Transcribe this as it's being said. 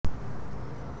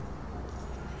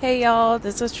Hey y'all,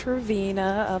 this is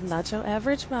Trevina of Not Your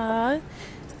Average Ma.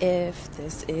 If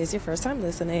this is your first time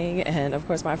listening, and of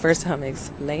course my first time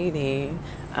explaining,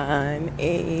 I'm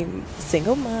a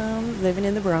single mom living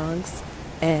in the Bronx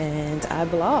and I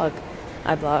blog.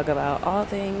 I blog about all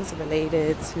things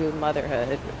related to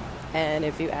motherhood. And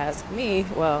if you ask me,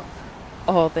 well,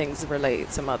 all things relate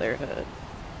to motherhood.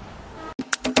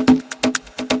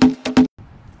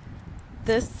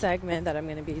 This segment that I'm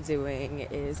going to be doing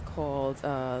is called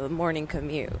the Morning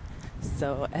Commute.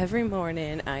 So every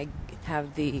morning I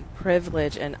have the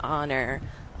privilege and honor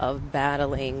of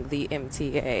battling the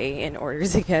MTA in order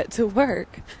to get to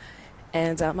work.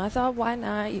 And I thought, why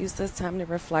not use this time to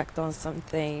reflect on some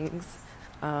things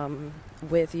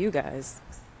with you guys?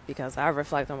 Because I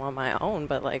reflect on my own,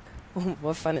 but like,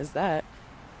 what fun is that?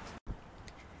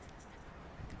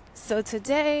 So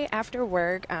today after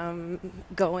work, I'm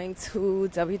going to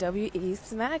WWE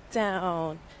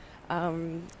SmackDown.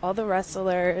 All the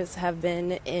wrestlers have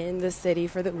been in the city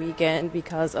for the weekend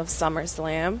because of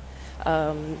SummerSlam.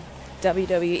 Um,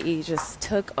 WWE just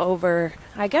took over,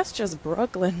 I guess, just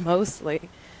Brooklyn mostly,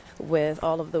 with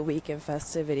all of the weekend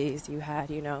festivities. You had,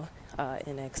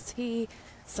 NXT,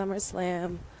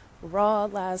 SummerSlam, Raw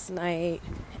last night,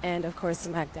 and of course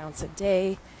SmackDown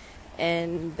today,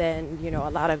 and then a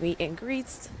lot of meet and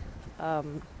greets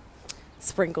um,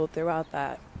 sprinkled throughout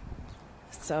that.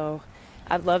 So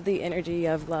I've loved the energy.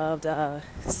 I've loved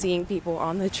seeing people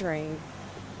on the train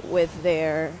with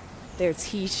their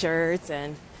t-shirts,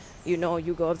 and you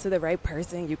go up to the right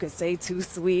person, you could say too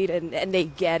sweet, and they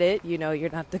get it. You're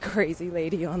not the crazy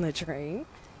lady on the train.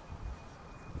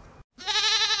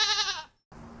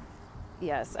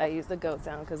 Yes, I use the goat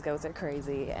sound because goats are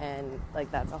crazy, and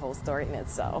like that's a whole story in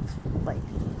itself. Like,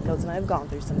 goats and I have gone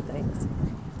through some things.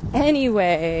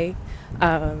 Anyway,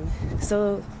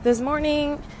 so this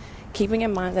morning, keeping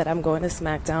in mind that I'm going to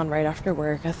SmackDown right after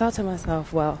work, I thought to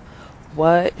myself, well,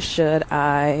 what should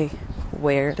I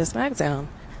wear to SmackDown?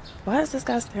 Why is this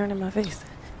guy staring in my face?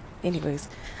 Anyways,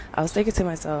 I was thinking to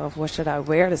myself, what should I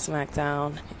wear to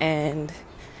SmackDown? And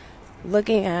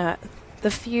looking at the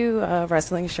few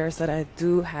wrestling shirts that I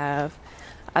do have,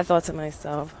 I thought to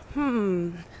myself,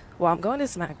 well, I'm going to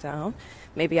SmackDown.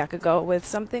 Maybe I could go with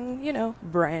something,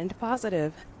 brand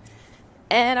positive.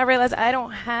 And I realized I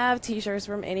don't have t-shirts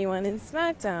from anyone in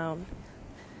SmackDown.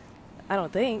 I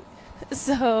don't think.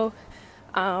 So,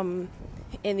 in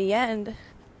the end,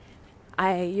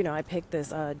 I picked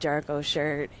this Jericho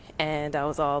shirt, and I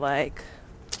was all like,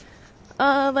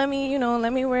 let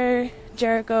me wear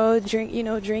Jericho,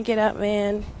 drink it up,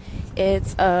 man.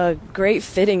 It's a great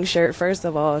fitting shirt, first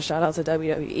of all. Shout out to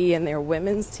WWE and their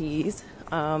women's tees.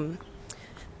 But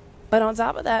on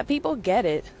top of that, people get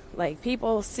it. Like,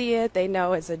 people see it, they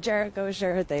know it's a Jericho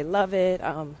shirt, they love it.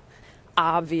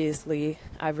 Obviously,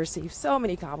 I've received so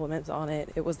many compliments on it.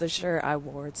 It was the shirt I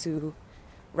wore to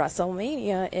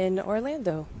WrestleMania in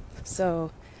Orlando. So,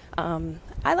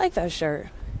 I like that shirt.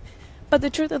 But the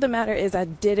truth of the matter is, I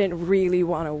didn't really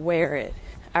want to wear it.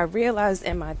 I realized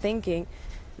in my thinking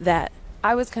that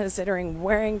I was considering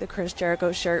wearing the Chris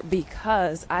Jericho shirt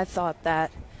because I thought that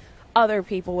other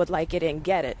people would like it and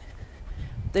get it.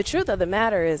 The truth of the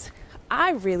matter is,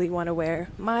 I really want to wear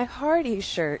my Hardy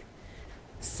shirt.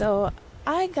 So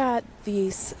I got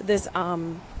this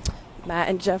Matt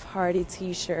and Jeff Hardy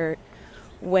t-shirt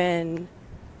when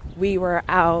we were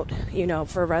out,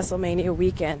 for WrestleMania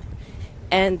weekend.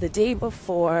 And the day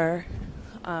before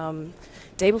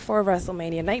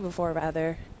WrestleMania, night before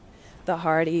rather, the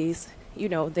Hardys,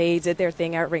 they did their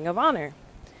thing at Ring of Honor.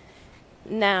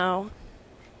 Now,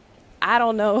 I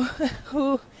don't know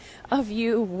who of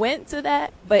you went to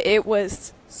that, but it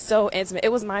was so intimate.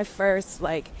 It was my first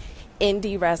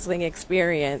indie wrestling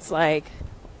experience. Like,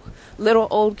 little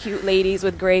old cute ladies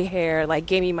with gray hair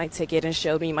gave me my ticket and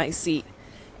showed me my seat.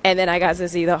 And then I got to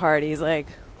see the Hardys. Like,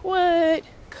 what?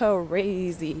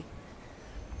 Crazy.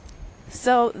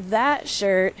 So that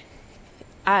shirt,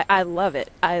 I love it.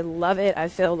 I love it. I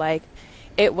feel like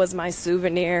it was my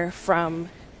souvenir from,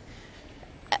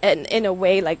 in a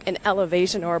way, like an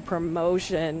elevation or a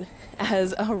promotion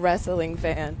as a wrestling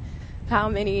fan. How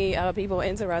many people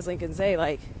into wrestling can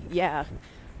say, yeah,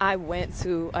 I went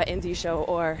to an indie show,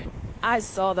 or I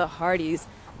saw the Hardys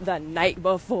the night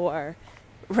before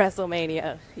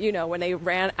WrestleMania, when they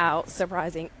ran out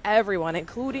surprising everyone,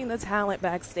 including the talent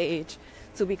backstage,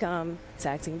 to become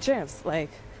tag team champs. Like,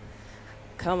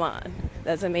 come on.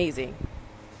 That's amazing.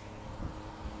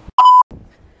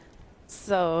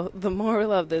 So the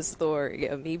moral of this story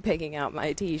of me picking out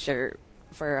my t-shirt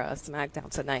for SmackDown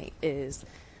tonight is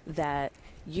that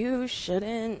you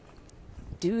shouldn't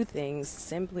do things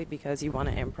simply because you want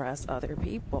to impress other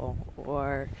people,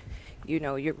 or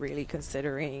you're really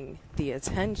considering the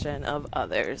attention of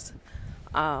others.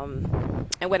 And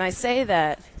when I say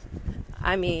that,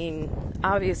 I mean,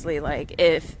 obviously, like,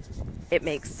 if it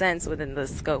makes sense within the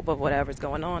scope of whatever's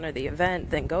going on or the event,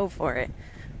 then go for it.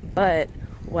 But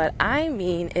what I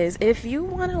mean is, if you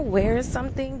want to wear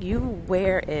something, you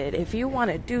wear it. If you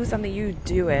want to do something, you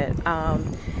do it.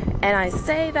 And I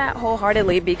say that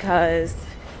wholeheartedly because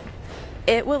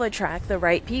it will attract the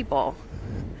right people.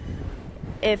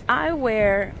 If I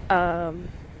wear, a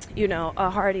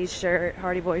Hardy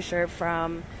Boy shirt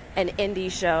from an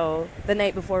indie show the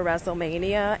night before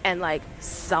WrestleMania, and like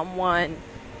someone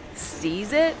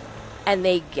sees it and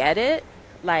they get it,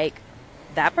 like,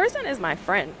 that person is my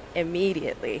friend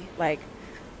immediately. Like,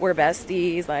 we're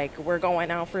besties, like, we're going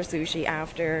out for sushi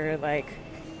after, like,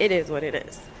 it is what it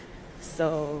is.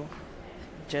 So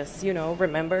just,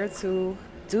 remember to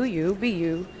do you, be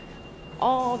you,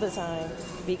 all the time,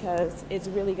 because it's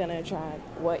really going to attract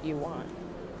what you want.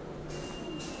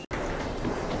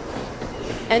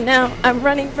 And now I'm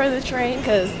running for the train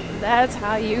because that's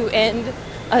how you end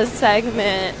a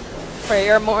segment for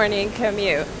your morning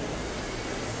commute.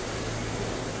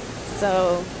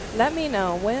 So let me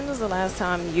know, when was the last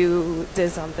time you did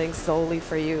something solely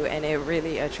for you and it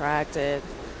really attracted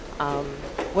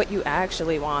what you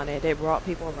actually wanted? It brought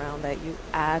people around that you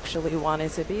actually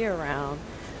wanted to be around.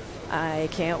 I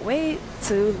can't wait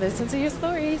to listen to your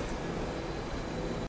stories.